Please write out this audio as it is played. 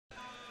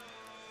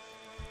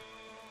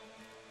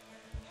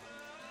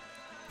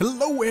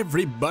Hello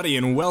everybody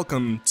and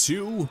welcome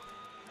to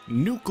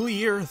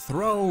Nuclear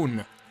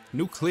Throne.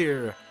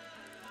 Nuclear.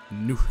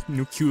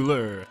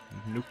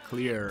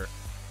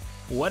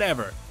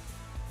 Whatever.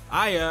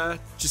 I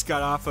just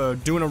got off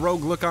doing a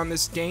rogue look on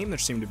this game. There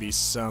seemed to be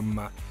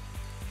some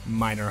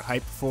minor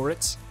hype for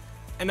it.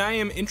 And I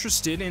am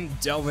interested in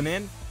delving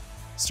in,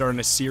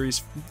 starting a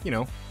series, you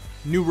know,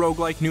 new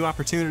roguelike, new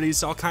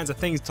opportunities, all kinds of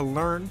things to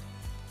learn.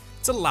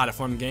 It's a lot of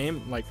fun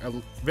game, like a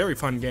very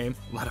fun game,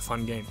 a lot of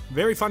fun game,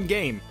 very fun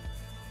game.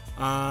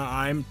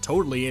 I'm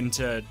totally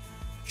into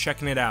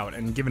checking it out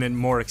and giving it a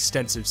more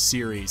extensive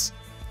series.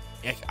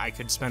 I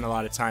could spend a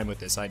lot of time with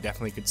this, I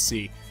definitely could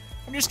see.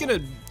 I'm just gonna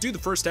do the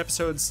first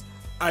episodes.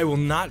 I will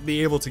not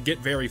be able to get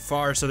very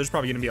far, so there's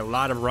probably gonna be a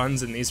lot of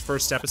runs in these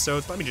first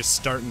episodes. Let me just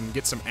start and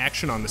get some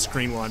action on the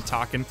screen while I'm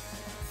talking.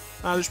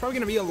 There's probably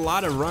gonna be a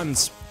lot of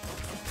runs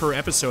per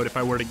episode if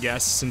I were to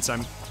guess, since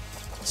I'm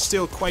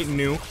still quite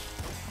new.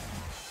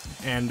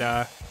 And,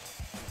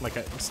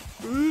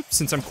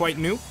 since I'm quite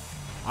new,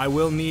 I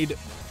will need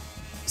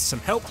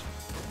some help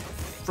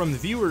from the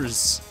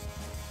viewers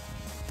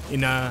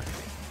in a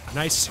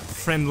nice,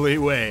 friendly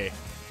way.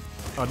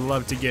 I'd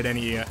love to get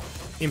any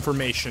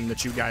information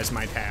that you guys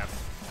might have.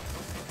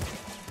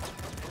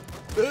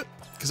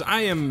 Because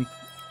I am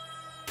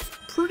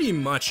pretty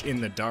much in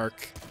the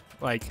dark.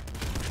 Like,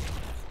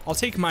 I'll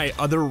take my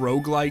other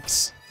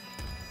roguelikes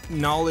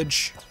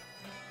knowledge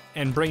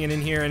and bring it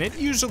in here, and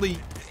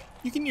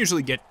you can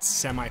usually get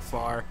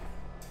semi-far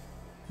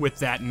with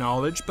that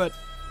knowledge, but,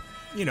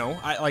 you know,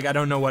 I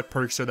don't know what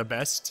perks are the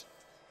best.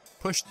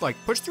 Push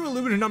through a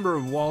limited number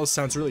of walls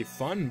sounds really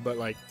fun, but,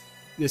 like,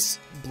 this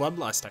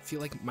Bloodlust, I feel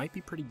like it might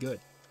be pretty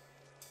good.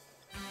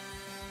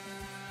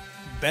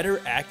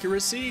 Better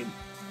accuracy?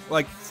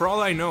 Like, for all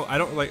I know, I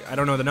don't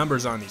know the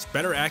numbers on these.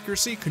 Better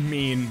accuracy could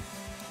mean,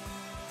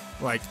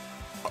 like,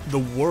 the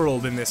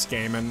world in this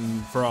game,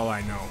 and for all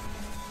I know.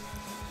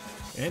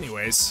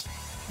 Anyways,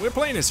 we're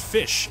playing as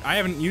Fish. I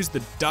haven't used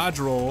the dodge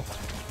roll,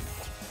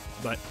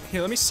 but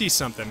here, let me see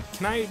something.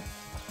 Can I?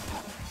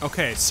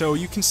 Okay, so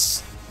you can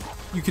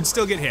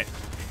still get hit.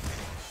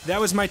 That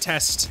was my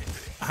test.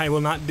 I will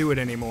not do it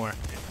anymore.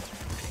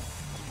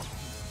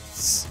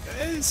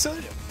 So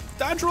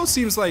dodge roll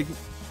seems like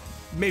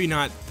maybe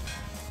not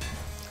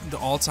the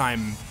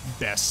all-time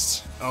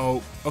best.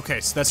 Oh,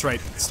 okay, so that's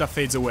right. Stuff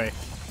fades away.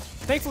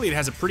 Thankfully, it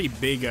has a pretty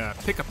big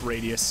pickup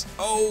radius.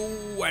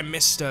 Oh, I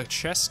missed a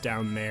chest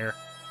down there.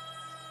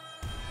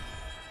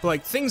 But,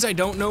 like, things I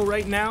don't know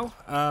right now,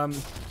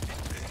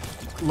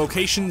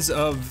 locations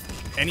of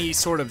any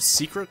sort of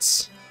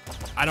secrets,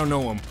 I don't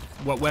know them.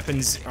 What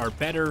weapons are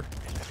better,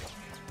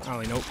 I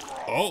only know.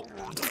 Oh!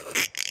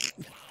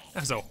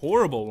 That was a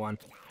horrible one.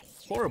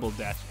 Horrible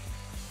death.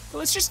 But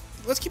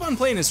let's keep on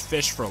playing as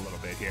Fish for a little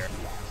bit here.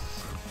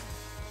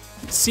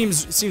 It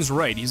seems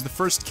right. He's the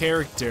first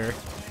character,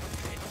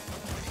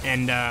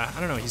 and I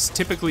don't know. He's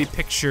typically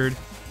pictured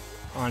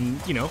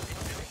on, you know,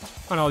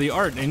 on all the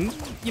art, and,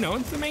 you know,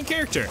 it's the main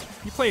character.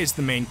 You play as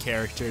the main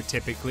character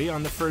typically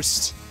on the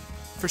first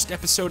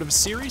episode of a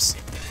series.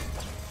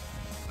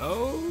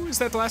 Oh, is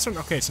that the last one?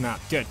 Okay, it's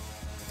not. Good.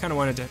 Kind of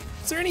wanted to.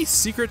 Is there any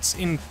secrets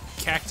in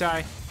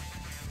cacti?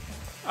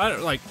 I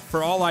don't, like,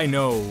 for all I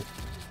know,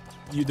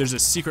 there's a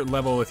secret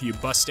level if you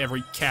bust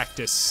every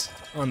cactus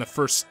on the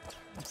first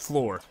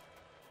floor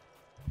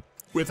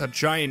with a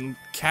giant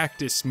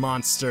cactus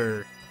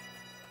monster,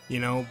 you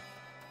know,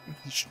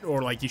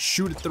 or like you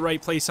shoot at the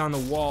right place on the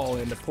wall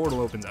and the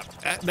portal opens up.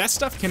 That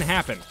stuff can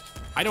happen.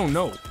 I don't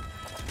know.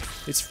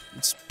 It's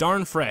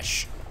darn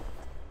fresh.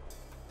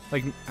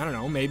 Like, I don't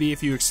know, maybe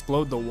if you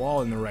explode the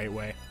wall in the right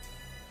way.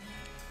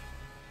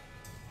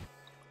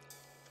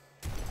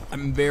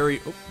 I'm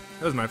very... Oh,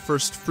 that was my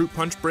first fruit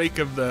punch break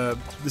of the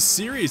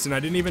series, and I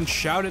didn't even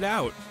shout it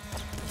out.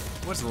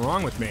 What's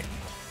wrong with me?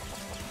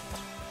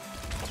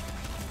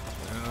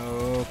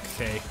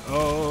 Okay,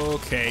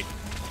 okay.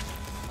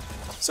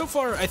 So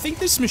far, I think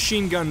this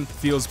machine gun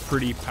feels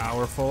pretty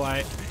powerful.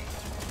 I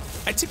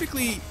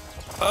typically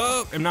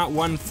am not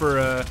one for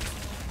a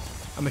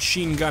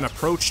machine gun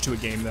approach to a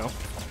game, though.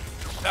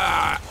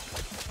 I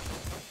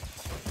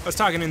was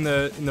talking in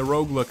the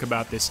rogue look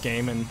about this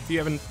game, and if you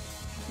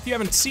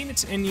haven't seen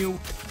it and you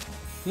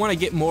want to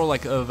get more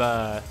like of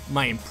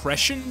my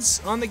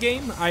impressions on the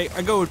game, I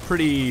go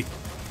pretty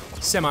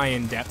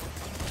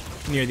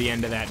semi-in-depth near the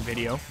end of that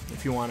video.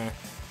 If you want to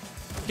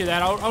hear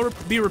that, I'll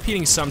be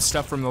repeating some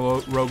stuff from the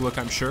rogue look,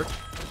 I'm sure,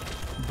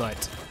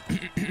 but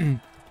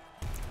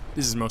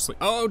this is mostly.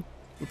 Oh,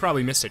 we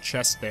probably missed a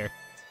chest there.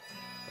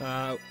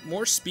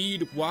 More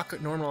speed,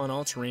 walk normal on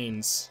all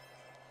terrains.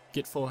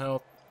 Get full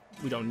health.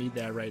 We don't need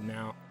that right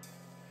now.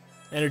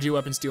 Energy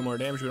weapons deal more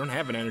damage. We don't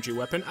have an energy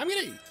weapon.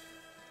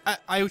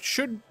 I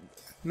should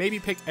maybe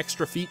pick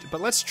extra feet,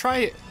 but let's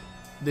try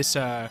this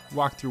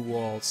walk through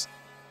walls.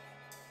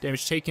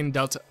 Damage taken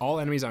dealt to all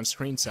enemies on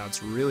screen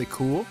sounds really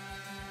cool.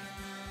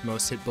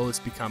 Most hit bullets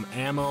become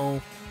ammo.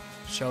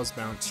 Shells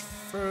bounce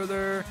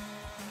further.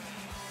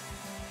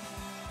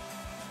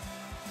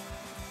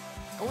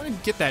 I want to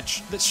get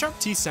that. The sharp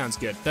teeth sounds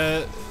good.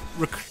 The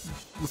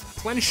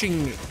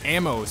replenishing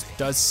ammo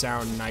does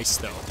sound nice,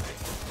 though.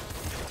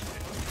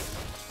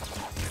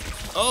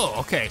 Oh,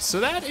 okay, so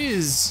that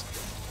is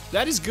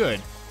good.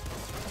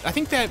 I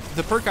think that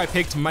the perk I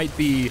picked might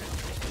be,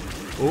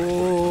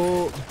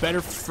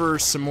 better for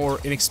some more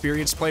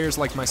inexperienced players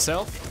like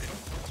myself.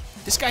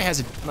 This guy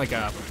has like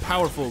a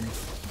powerful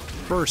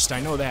burst,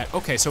 I know that.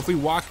 Okay, so if we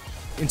walk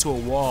into a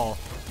wall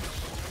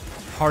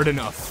hard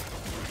enough.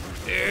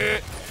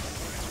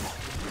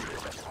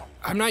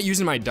 I'm not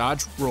using my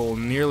dodge roll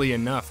nearly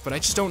enough, but I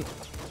just don't,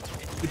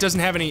 it doesn't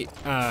have any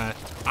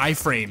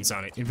iframes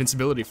on it,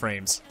 invincibility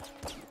frames.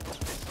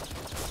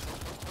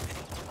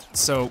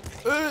 So,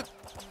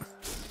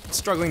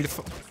 struggling to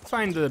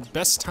find the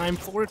best time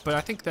for it, but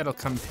I think that'll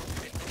come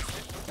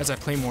as I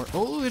play more.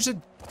 Oh, there's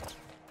a,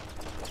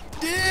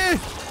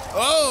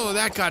 oh,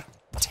 that got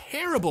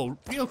terrible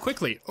real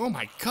quickly. Oh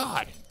my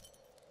god.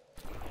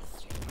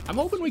 I'm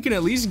hoping we can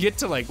at least get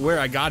to like where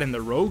I got in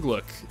the rogue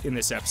look in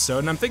this episode,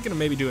 and I'm thinking of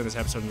maybe doing this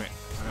episode in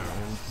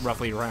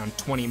roughly around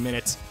 20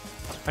 minutes.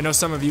 I know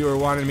some of you are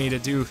wanting me to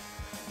do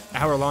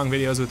hour-long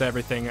videos with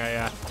everything.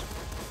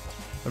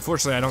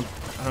 Unfortunately, I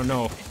don't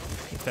know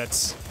if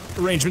that's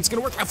arrangement's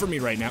gonna work out for me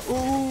right now.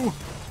 Ooh,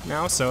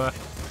 now so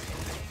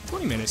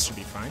 20 minutes should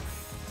be fine.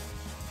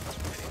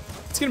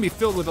 It's gonna be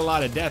filled with a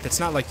lot of death. It's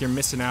not like you're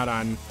missing out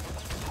on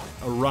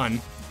a run.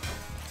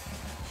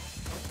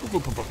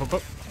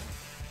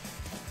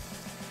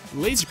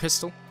 Laser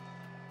pistol.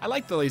 I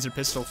like the laser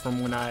pistol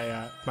from when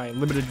my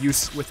limited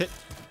use with it.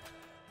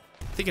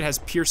 I think it has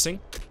piercing.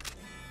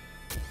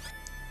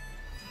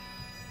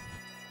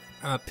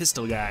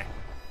 Pistol guy.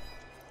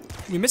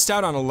 We missed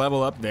out on a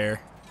level up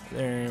there.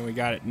 There, we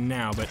got it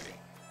now, but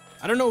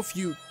I don't know if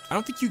you, I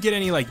don't think you get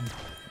any like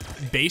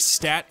base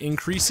stat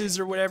increases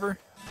or whatever.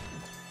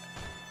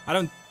 I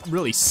don't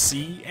really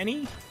see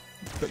any,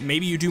 but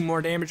maybe you do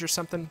more damage or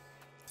something,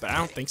 but I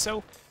don't think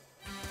so.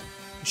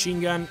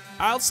 Machine gun,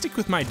 I'll stick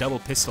with my double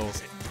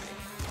pistols.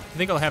 I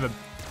think I'll have a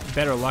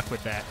better luck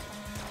with that.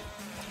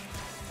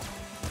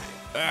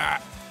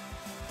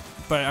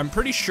 But I'm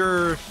pretty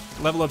sure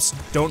level ups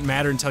don't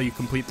matter until you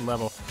complete the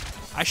level.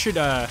 I should,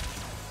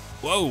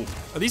 whoa,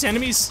 are these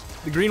enemies,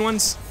 the green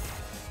ones?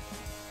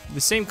 The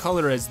same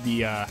color as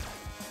the,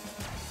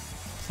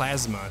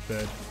 plasma,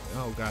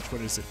 oh gosh,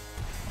 what is it?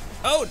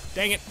 Oh,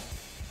 dang it.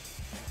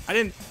 I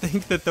didn't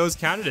think that those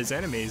counted as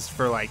enemies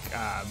for like,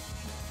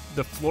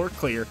 the floor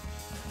clear.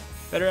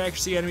 Better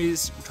accuracy,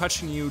 enemies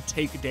touching you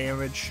take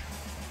damage.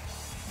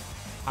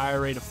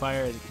 Higher rate of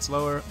fire as it gets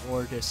lower,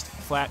 or just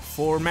flat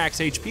for max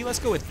HP. Let's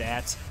go with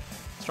that.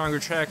 Stronger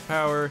track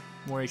power,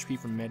 more HP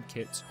from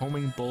medkits,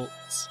 homing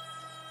bolts.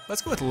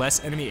 Let's go with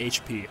less enemy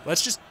HP.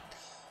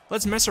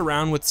 Let's mess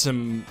around with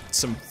some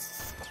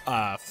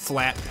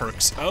flat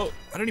perks. Oh,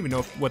 I don't even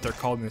know what they're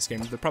called in this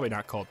game. They're probably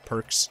not called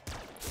perks.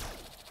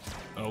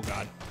 Oh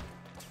god.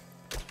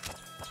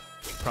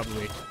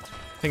 Probably.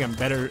 I think I'm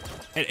better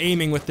at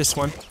aiming with this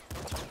one.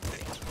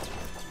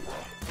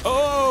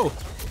 Oh!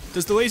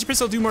 Does the laser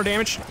pistol do more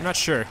damage? I'm not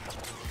sure.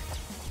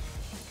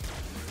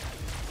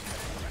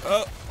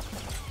 Oh.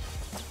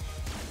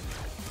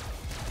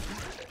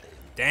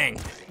 Dang.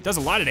 It does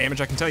a lot of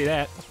damage, I can tell you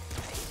that.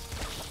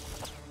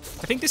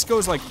 I think this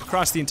goes like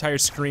across the entire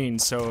screen,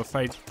 so if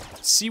I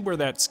see where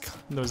those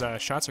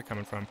shots are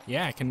coming from.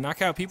 Yeah, I can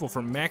knock out people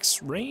from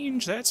max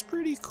range. That's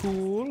pretty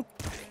cool.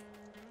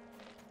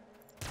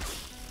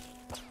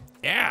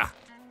 Yeah.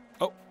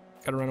 Oh,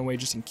 gotta run away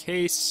just in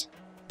case.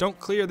 Don't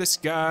clear this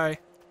guy.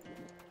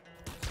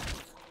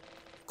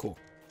 Cool.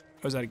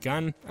 Was that a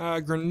gun?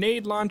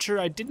 Grenade launcher.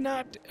 I did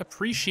not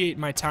appreciate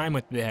my time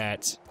with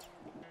that.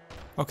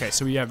 Okay,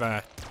 so we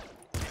have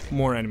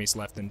more enemies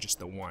left than just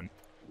the one.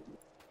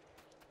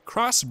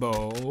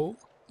 Crossbow.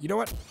 You know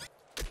what?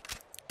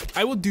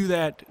 I will do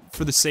that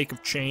for the sake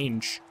of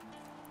change.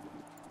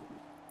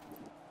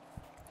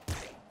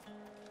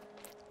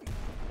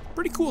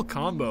 Pretty cool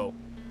combo.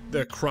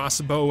 The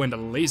crossbow and a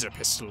laser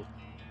pistol.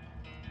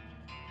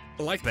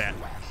 I like that.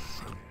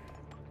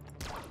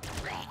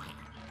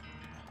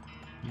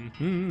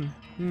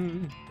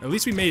 At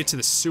least we made it to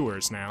the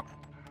sewers now.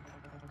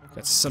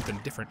 That's something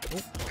different.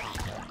 Oh.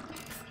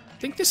 I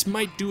think this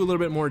might do a little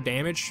bit more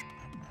damage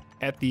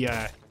at the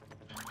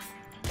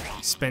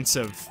expense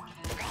of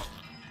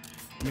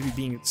maybe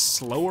being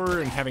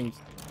slower and having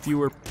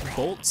fewer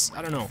bolts.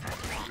 I don't know.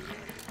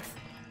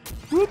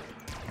 Whoop.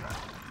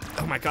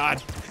 Oh my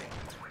god.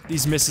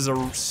 These misses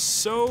are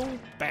so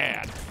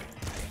bad.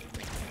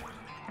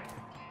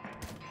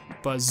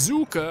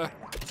 Bazooka,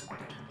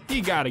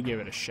 you gotta give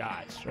it a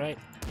shot, right?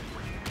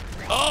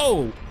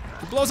 Oh,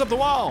 it blows up the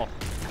wall.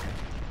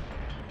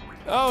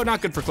 Oh,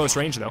 not good for close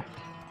range though.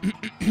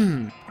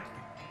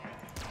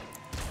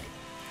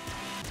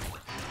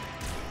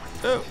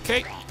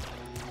 Okay.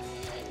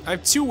 I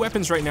have two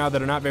weapons right now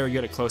that are not very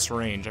good at close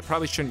range. I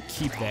probably shouldn't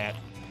keep that.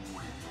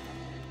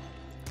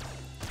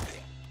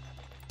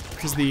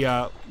 Because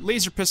the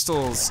laser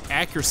pistol's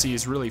accuracy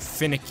is really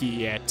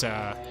finicky at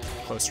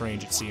close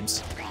range, it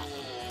seems.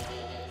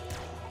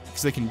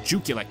 Because they can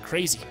juke you like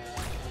crazy.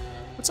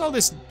 What's all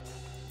this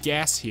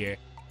gas here?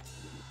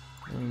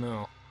 I don't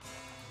know.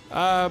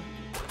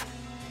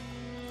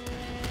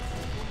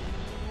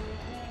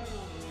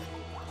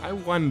 I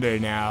wonder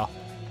now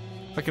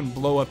if I can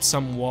blow up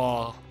some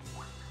wall.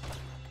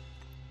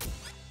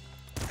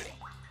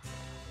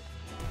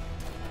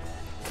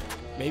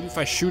 Maybe if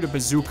I shoot a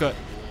bazooka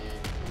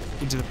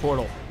into the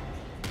portal.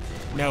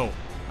 No.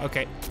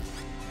 Okay.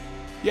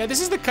 Yeah,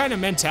 this is the kind of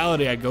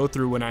mentality I go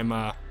through when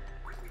I'm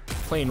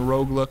playing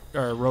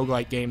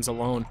roguelike games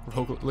alone.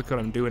 Look what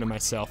I'm doing to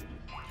myself.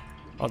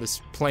 All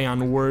this play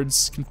on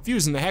words,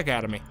 confusing the heck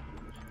out of me.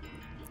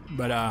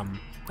 But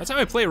that's how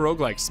I play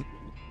roguelikes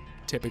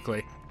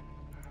typically.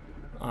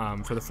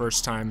 For the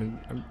first time,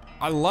 and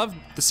I love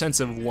the sense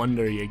of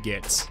wonder you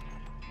get.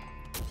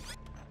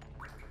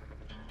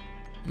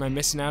 Am I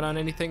missing out on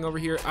anything over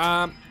here?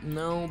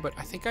 No, but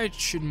I think I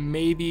should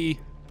maybe...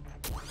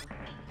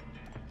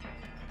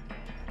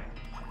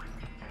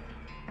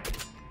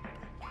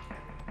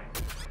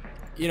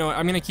 You know,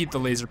 I'm gonna keep the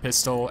laser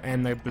pistol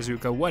and the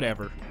bazooka,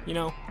 whatever, you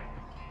know?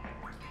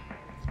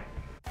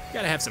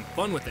 Gotta have some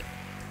fun with it.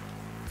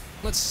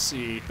 Let's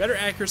see, better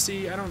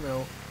accuracy, I don't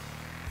know.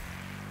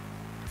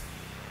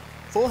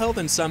 Full health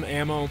and some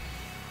ammo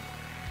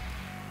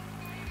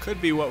could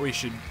be what we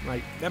should,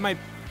 like, that might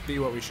be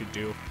what we should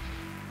do.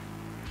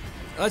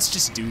 Let's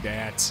just do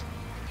that.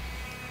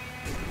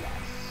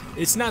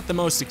 It's not the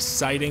most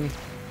exciting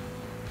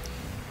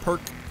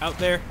perk out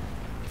there,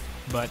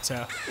 but,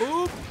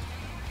 ooh.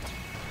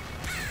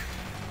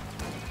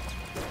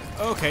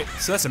 Okay,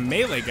 so that's a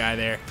melee guy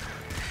there.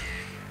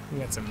 We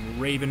got some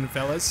raven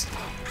fellas.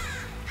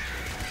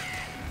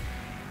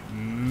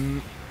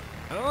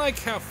 I don't like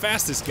how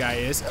fast this guy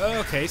is.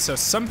 Okay, so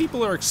some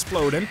people are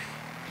exploding.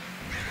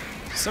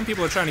 Some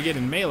people are trying to get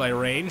in melee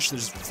range.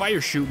 There's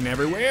fire shooting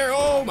everywhere.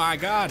 Oh my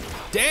god,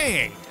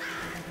 dang!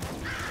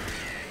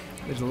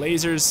 There's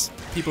lasers.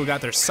 People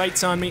got their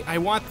sights on me. I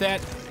want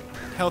that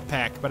health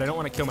pack, but I don't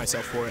want to kill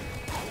myself for it.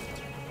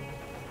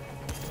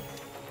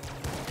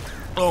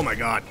 Oh my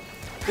god.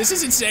 This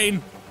is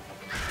insane.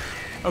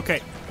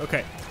 Okay,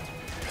 okay.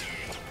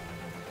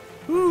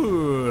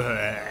 Ooh.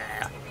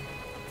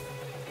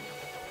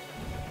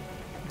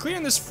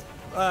 Clearing this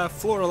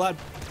floor a lot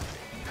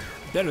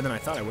better than I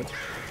thought I would.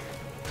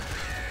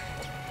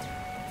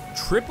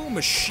 Triple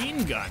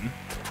machine gun.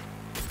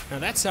 Now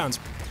that sounds...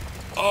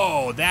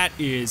 Oh, that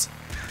is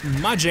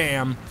my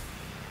jam.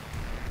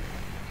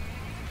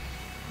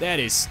 That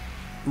is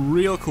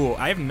real cool.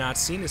 I have not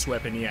seen this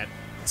weapon yet.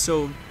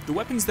 So the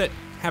weapons that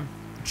have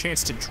a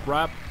chance to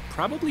drop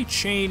probably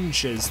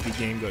change as the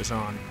game goes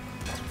on.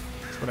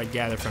 That's what I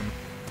gather from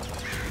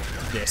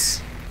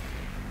this.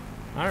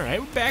 Alright,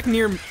 we're back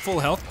near full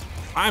health.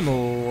 I'm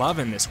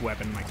loving this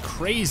weapon like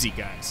crazy,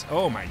 guys.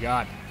 Oh my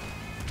god.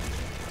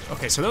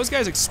 Okay, so those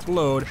guys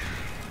explode.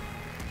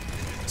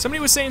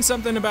 Somebody was saying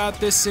something about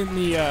this in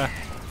the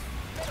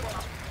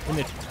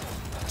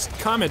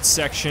comments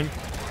section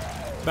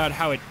about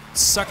how it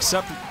sucks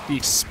up the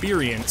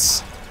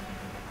experience.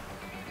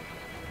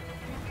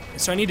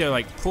 So I need to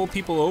like pull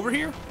people over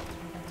here?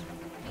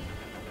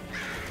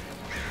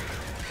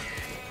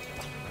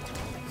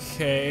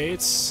 Okay,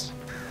 it's...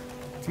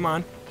 Come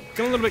on,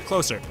 come a little bit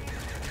closer.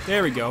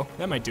 There we go,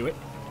 that might do it.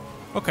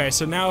 Okay,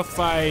 so now if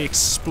I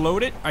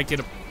explode it, I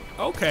get a...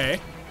 Okay.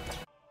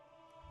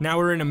 Now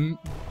we're in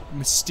a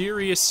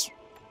mysterious...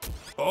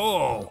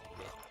 Oh!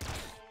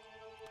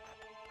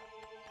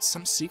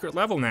 Some secret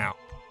level now.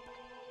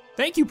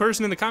 Thank you,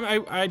 person in the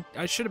comment.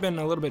 I should have been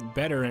a little bit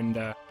better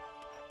and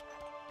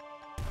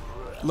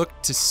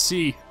look to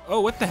see... Oh,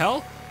 what the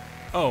hell?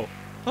 Oh.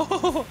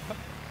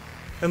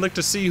 And look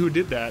to see who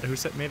did that, who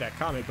made that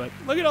comment, but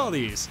look at all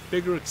these.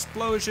 Bigger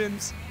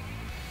explosions.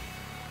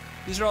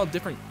 These are all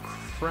different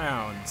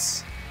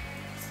crowns.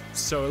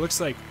 So it looks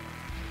like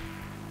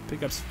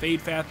pickups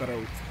fade fast, but are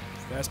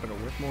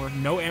worth more.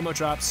 No ammo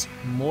drops,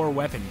 more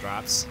weapon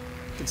drops.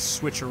 You can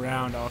switch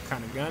around all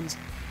kind of guns.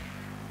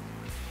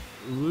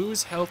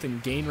 Lose health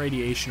and gain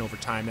radiation over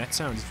time. That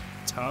sounds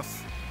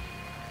tough.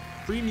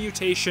 Free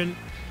mutation,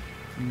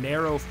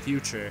 narrow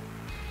future.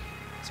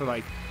 So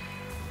like,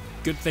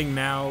 good thing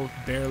now,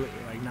 barely,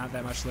 like not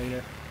that much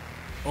later.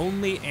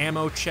 Only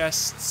ammo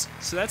chests.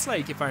 So that's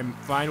like if I'm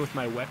fine with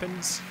my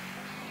weapons.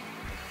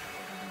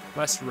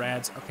 Less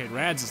rads. Okay,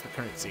 rads is the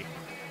currency.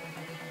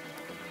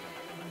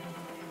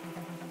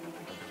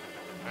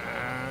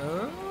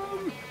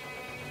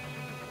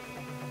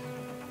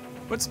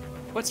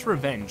 What's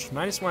revenge?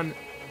 -1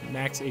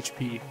 max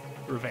HP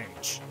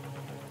revenge.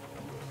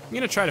 I'm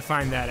gonna try to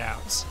find that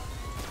out.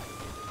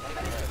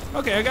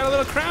 Okay, I got a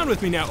little crown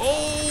with me now.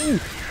 Oh!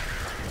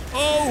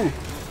 Oh!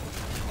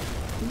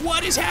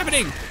 What is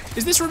happening?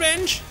 Is this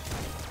revenge?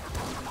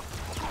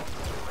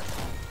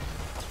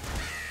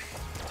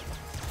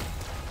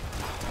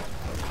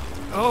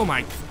 Oh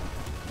my...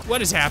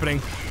 What is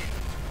happening?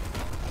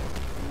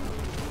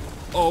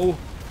 Oh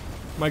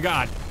my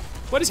god.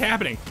 What is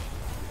happening?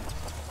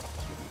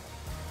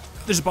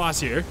 There's a boss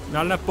here.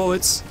 Not enough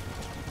bullets.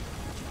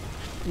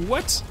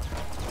 What?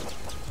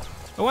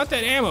 I want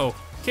that ammo.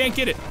 Can't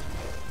get it.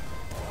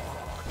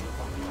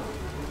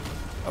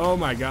 Oh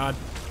my god.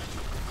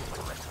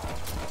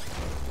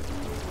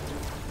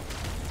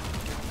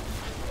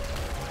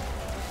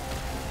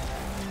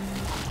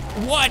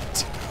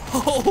 What?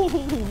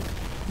 Oh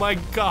my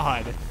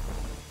god.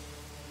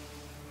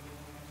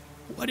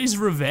 What is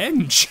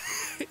revenge?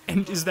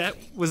 And was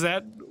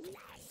that?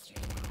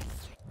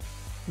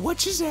 What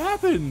just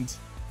happened?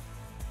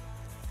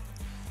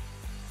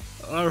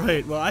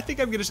 Alright, well I think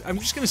I'm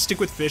just gonna stick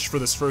with Fish for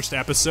this first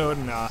episode,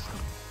 and I'll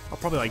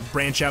probably like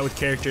branch out with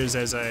characters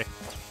as I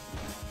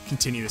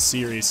continue the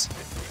series.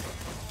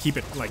 Keep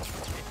it like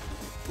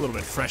a little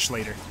bit fresh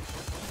later.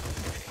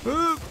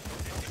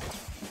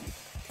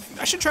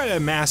 I should try to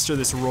master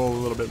this role a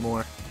little bit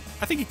more.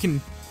 I think it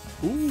can.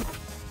 Ooh,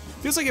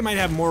 feels like it might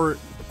have more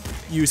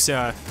use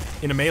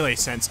in a melee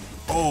sense.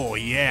 Oh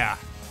yeah.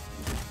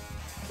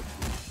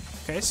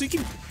 Okay, so you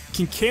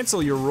can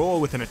cancel your roll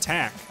with an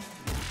attack.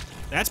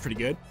 That's pretty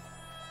good.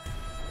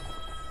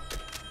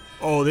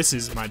 Oh, this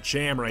is my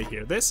jam right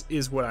here. This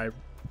is what I.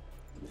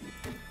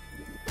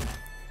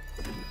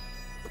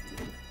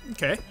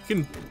 Okay, you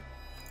can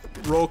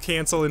roll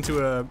cancel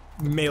into a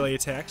melee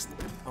attack.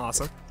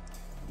 Awesome.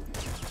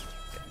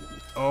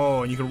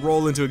 Oh, and you can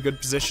roll into a good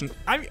position.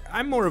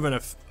 I'm more of an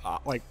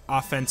like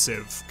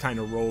offensive kind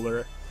of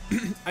roller.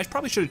 I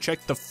probably should have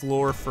checked the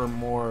floor for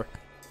more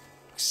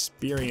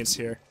experience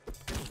here.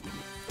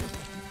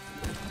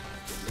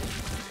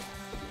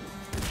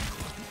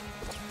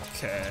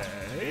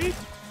 Okay.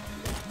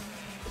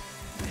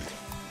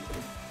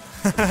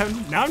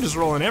 Now I'm just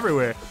rolling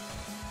everywhere.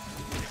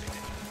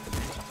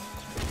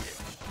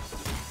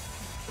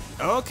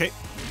 Okay.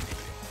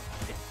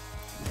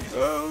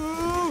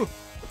 Oh.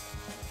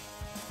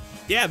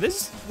 Yeah,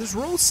 this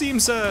roll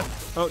seems to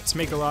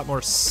make a lot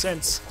more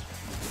sense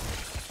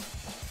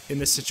in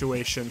this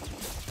situation.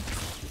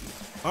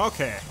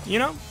 Okay, you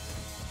know,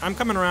 I'm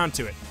coming around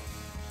to it.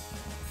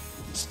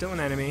 Still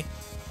an enemy.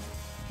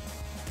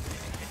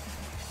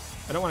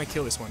 I don't want to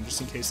kill this one,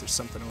 just in case there's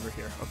something over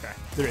here. Okay,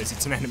 there is.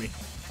 It's an enemy.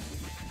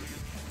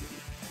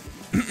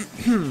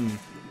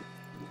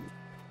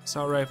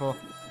 Assault rifle.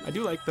 I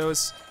do like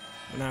those,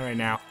 but not right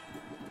now.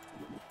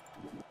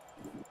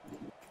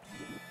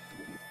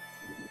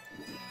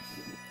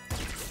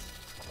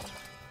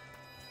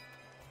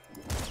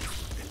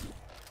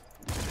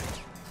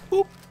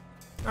 Boop.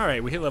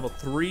 Alright, we hit level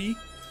 3. You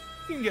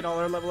can get all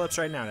our level ups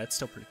right now. That's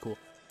still pretty cool.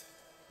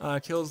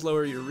 Kills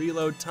lower your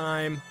reload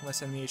time,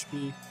 less enemy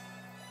HP.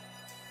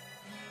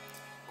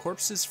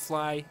 Corpses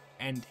fly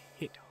and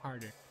hit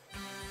harder.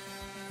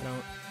 I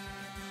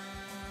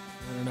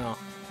don't know.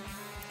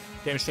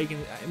 Damage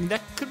taken. I mean,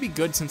 that could be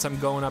good since I'm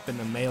going up in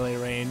the melee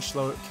range.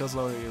 Kills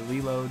lower your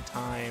reload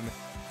time.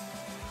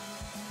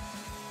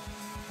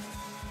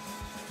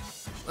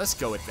 Let's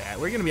go with that.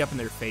 We're gonna be up in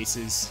their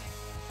faces.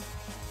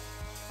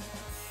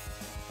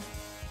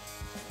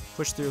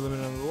 Push through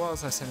limit on the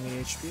walls, less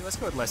enemy HP. Let's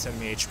go with less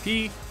enemy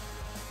HP.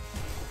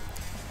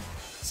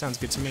 Sounds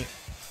good to me.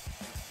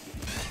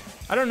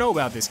 I don't know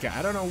about this guy.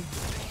 I don't know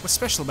what's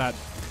special about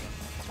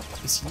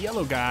this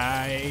yellow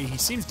guy. He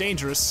seems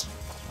dangerous.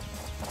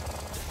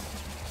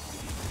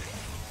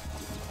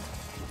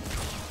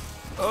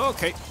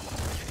 Okay.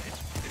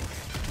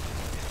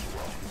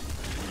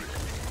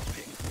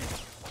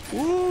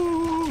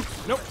 Ooh.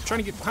 Nope. Trying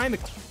to get behind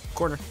the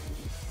corner.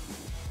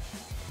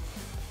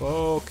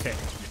 Okay.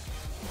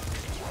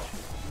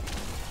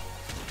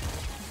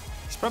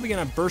 He's probably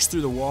gonna burst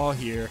through the wall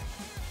here.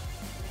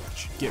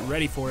 Should get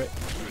ready for it.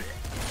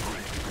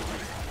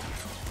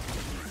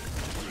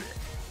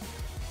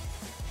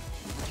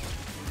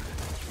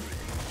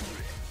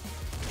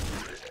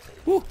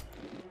 Woo!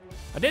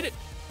 I did it!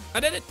 I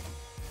did it!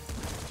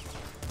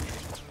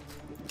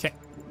 Okay.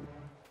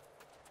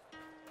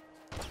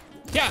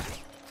 Yeah!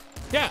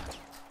 Yeah!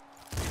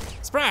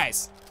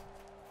 Surprise!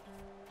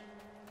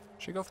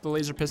 Should I go for the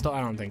laser pistol?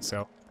 I don't think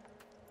so.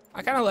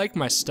 I kinda like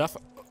my stuff.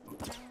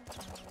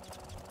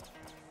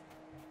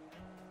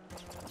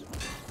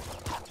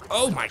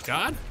 Oh my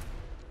god!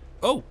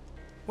 Oh!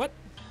 What?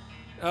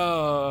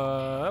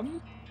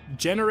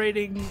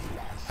 Generating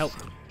help.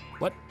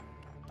 What?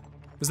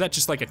 Was that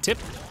just like a tip?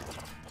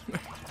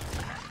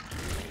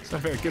 It's not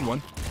a very good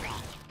one.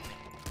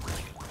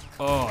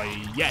 Oh,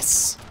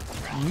 yes.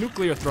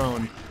 Nuclear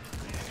throne.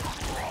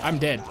 I'm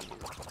dead.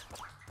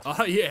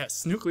 Oh,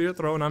 yes. Nuclear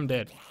throne, I'm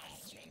dead.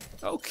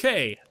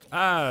 Okay.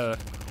 Yeah.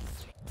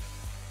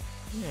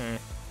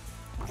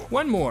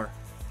 One more.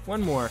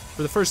 One more.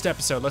 For the first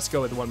episode, let's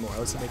go with one more.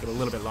 Let's make it a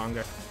little bit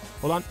longer.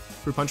 Hold on.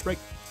 Fruit punch break.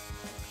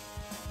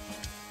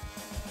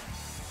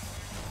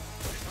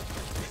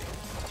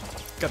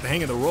 Got the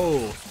hang of the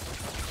roll.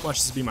 Watch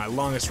this be my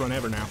longest run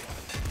ever now.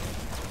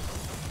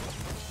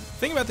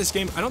 Thing about this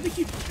game, I don't think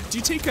do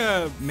you take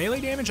melee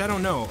damage? I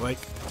don't know. Like,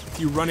 if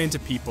you run into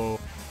people,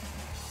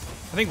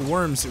 I think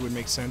worms it would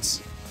make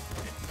sense.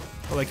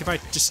 But like if I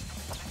just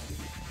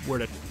were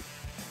to,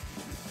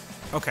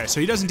 okay, so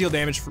he doesn't deal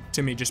damage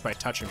to me just by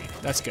touching me.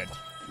 That's good.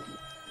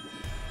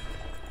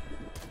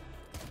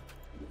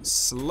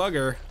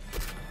 Slugger.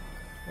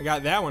 I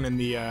got that one in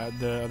the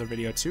other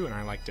video too, and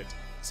I liked it.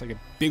 It's like a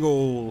big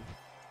ol'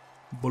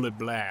 bullet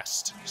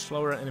blast.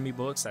 Slower enemy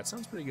bullets. That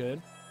sounds pretty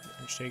good.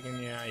 Damage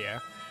taken. Yeah.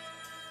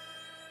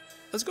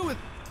 Let's go with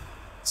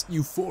It's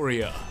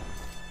Euphoria.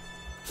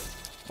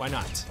 Why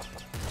not?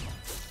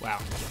 Wow.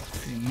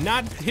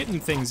 Not hitting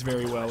things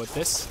very well with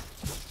this.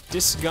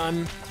 Disc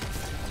gun.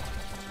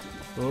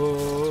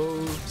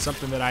 Oh,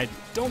 something that I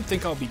don't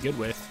think I'll be good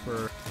with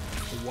for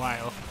a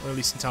while, or at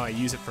least until I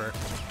use it for,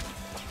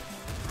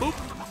 boop,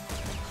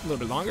 a little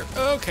bit longer.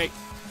 Okay.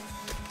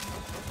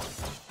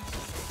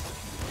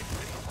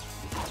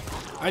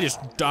 I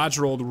just dodge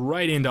rolled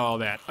right into all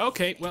that.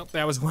 Okay, well,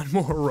 that was one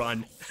more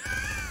run.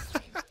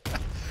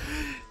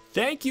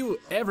 Thank you,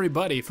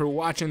 everybody, for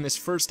watching this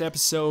first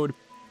episode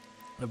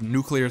of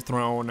Nuclear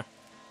Throne.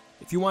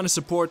 If you want to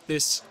support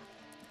this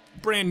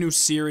brand new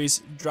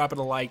series, drop it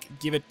a like,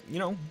 give it,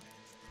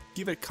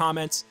 give it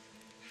comments.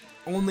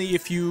 Only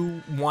if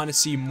you want to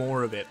see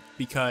more of it,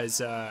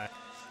 because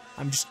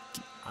I'm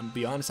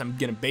be honest, I'm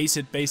gonna base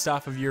it based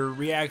off of your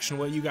reaction,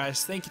 what you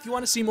guys think. If you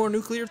want to see more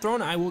Nuclear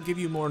Throne, I will give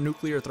you more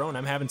Nuclear Throne.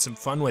 I'm having some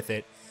fun with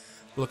it,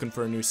 looking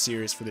for a new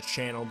series for the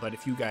channel, but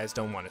if you guys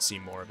don't want to see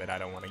more of it, I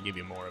don't want to give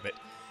you more of it.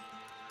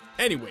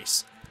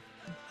 Anyways,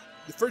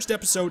 the first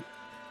episode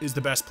is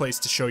the best place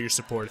to show your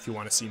support if you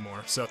want to see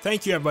more. So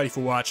thank you, everybody,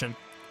 for watching.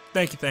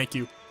 Thank you, thank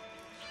you.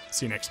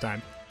 See you next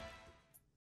time.